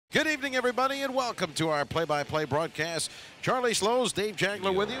Good evening, everybody, and welcome to our play-by-play broadcast. Charlie Slows, Dave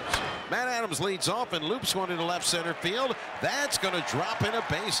Jagler with you. Matt Adams leads off and loops one into left center field. That's going to drop in a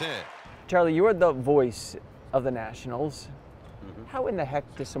base hit. Charlie, you are the voice of the Nationals. How in the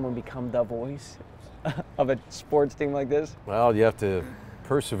heck does someone become the voice of a sports team like this? Well, you have to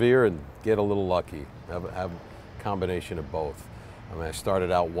persevere and get a little lucky. Have a combination of both. I mean, I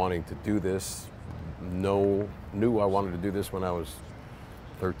started out wanting to do this. Knew I wanted to do this when I was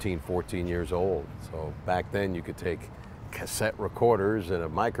 13, 14 years old. So back then you could take cassette recorders and a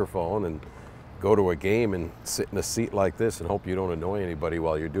microphone and go to a game and sit in a seat like this and hope you don't annoy anybody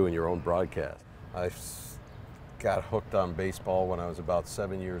while you're doing your own broadcast. I got hooked on baseball when I was about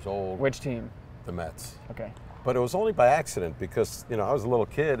 7 years old. Which team? The Mets. Okay. But it was only by accident because, you know, I was a little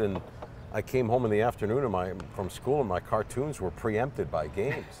kid and I came home in the afternoon from school and my cartoons were preempted by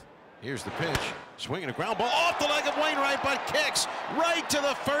games. Here's the pitch. Swinging a ground ball off the leg of Wainwright, but kicks right to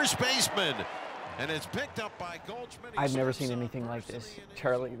the first baseman. And it's picked up by Goldschmidt. I've never seen anything like this,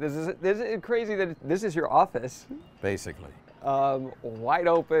 Charlie. This is crazy that this is your office. Basically. Wide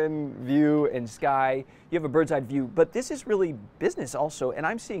open view and sky. You have a bird's eye view, but this is really business also. And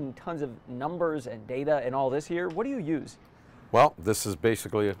I'm seeing tons of numbers and data and all this here. What do you use? Well, this is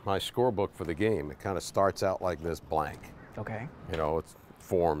basically my scorebook for the game. It kind of starts out like this, blank. Okay. You know, it's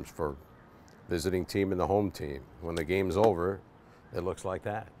forms for visiting team and the home team. When the game's over, it looks like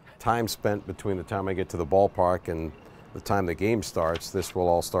that. Time spent between the time I get to the ballpark and the time the game starts, this will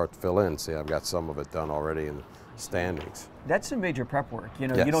all start to fill in. See, I've got some of it done already in the standings. That's some major prep work. You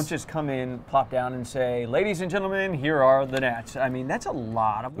know, Yes. You don't just come in, plop down and say, ladies and gentlemen, here are the Nats. I mean, that's a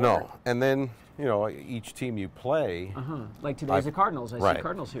lot of work. No, and then, you know, each team you play. Like today's the Cardinals. I Right. see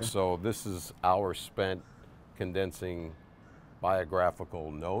Cardinals here. So this is hours spent condensing biographical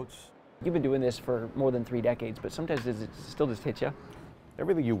notes. You've been doing this for more than 3 decades, but sometimes does it still just hit you?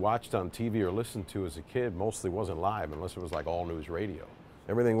 Everything you watched on TV or listened to as a kid mostly wasn't live unless it was like all news radio.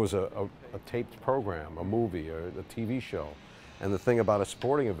 Everything was a taped program, a movie, or a TV show. And the thing about a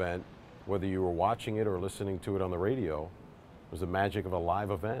sporting event, whether you were watching it or listening to it on the radio, was the magic of a live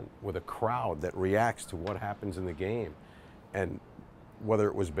event with a crowd that reacts to what happens in the game. And whether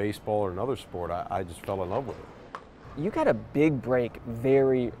it was baseball or another sport, I just fell in love with it. You got a big break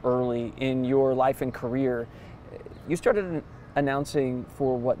very early in your life and career. You started announcing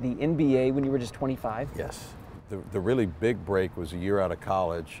for what, the NBA when you were just 25? Yes. The really big break was a year out of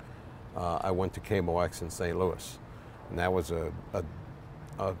college. I went to KMOX in St. Louis, and that was a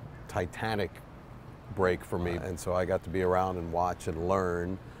titanic break for me. And so I got to be around and watch and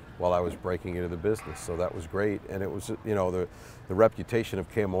learn while I was breaking into the business. So that was great. And it was, you know, the reputation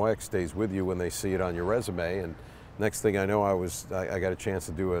of KMOX stays with you when they see it on your resume. And next thing I know, I got a chance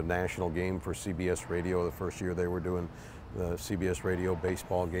to do a national game for CBS Radio the first year they were doing the CBS Radio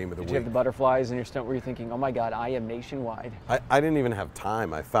baseball game of the Did week. you have the butterflies in your stomach where you're thinking, oh my God, I am nationwide? I didn't even have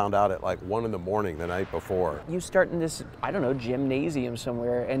time. I found out at like 1 in the morning the night before. You start in this, I don't know, gymnasium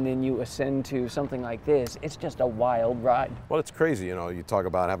somewhere, and then you ascend to something like this. It's just a wild ride. Well, it's crazy, you know, you talk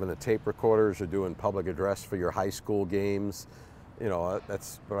about having the tape recorders or doing public address for your high school games. You know,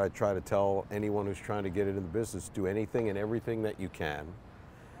 that's what I try to tell anyone who's trying to get into the business. Do anything and everything that you can,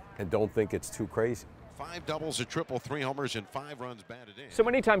 and don't think it's too crazy. 5 doubles, a triple, 3 homers, and 5 runs batted in. So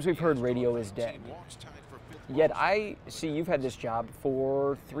many times we've heard radio is dead. Yet I see you've had this job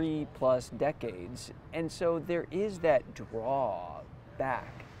for 3+ decades, and so there is that draw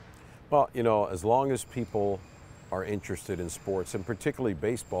back. Well, you know, as long as people are interested in sports, and particularly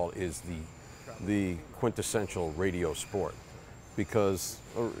baseball is the quintessential radio sport, because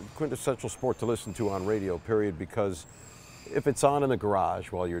quintessential sport to listen to on radio, period, because if it's on in the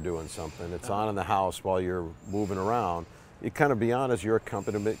garage while you're doing something, it's on in the house while you're moving around, it kind of be on as your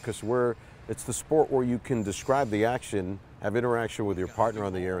accompaniment, because it's the sport where you can describe the action, have interaction with your partner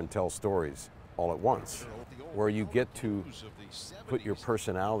on the air, and tell stories all at once, where you get to put your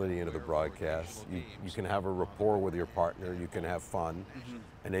personality into the broadcast. You can have a rapport with your partner, you can have fun,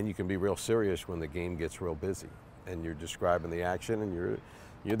 and then you can be real serious when the game gets real busy, and you're describing the action, and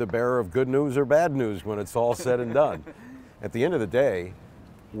you're the bearer of good news or bad news when it's all said and done. At the end of the day,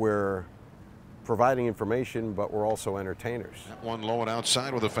 we're providing information, but we're also entertainers. That one low and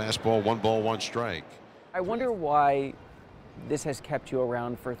outside with a fastball, 1 ball, 1 strike. I wonder why this has kept you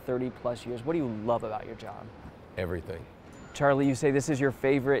around for 30+ years. What do you love about your job? Everything. Charlie, you say this is your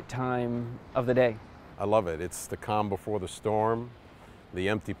favorite time of the day. I love it. It's the calm before the storm, the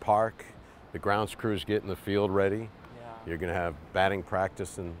empty park, the grounds crews getting the field ready. You're going to have batting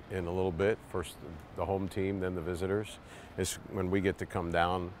practice in a little bit. First the home team, then the visitors. It's when we get to come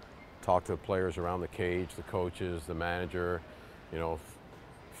down, talk to the players around the cage, the coaches, the manager, you know,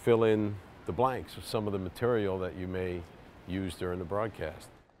 fill in the blanks of some of the material that you may use during the broadcast.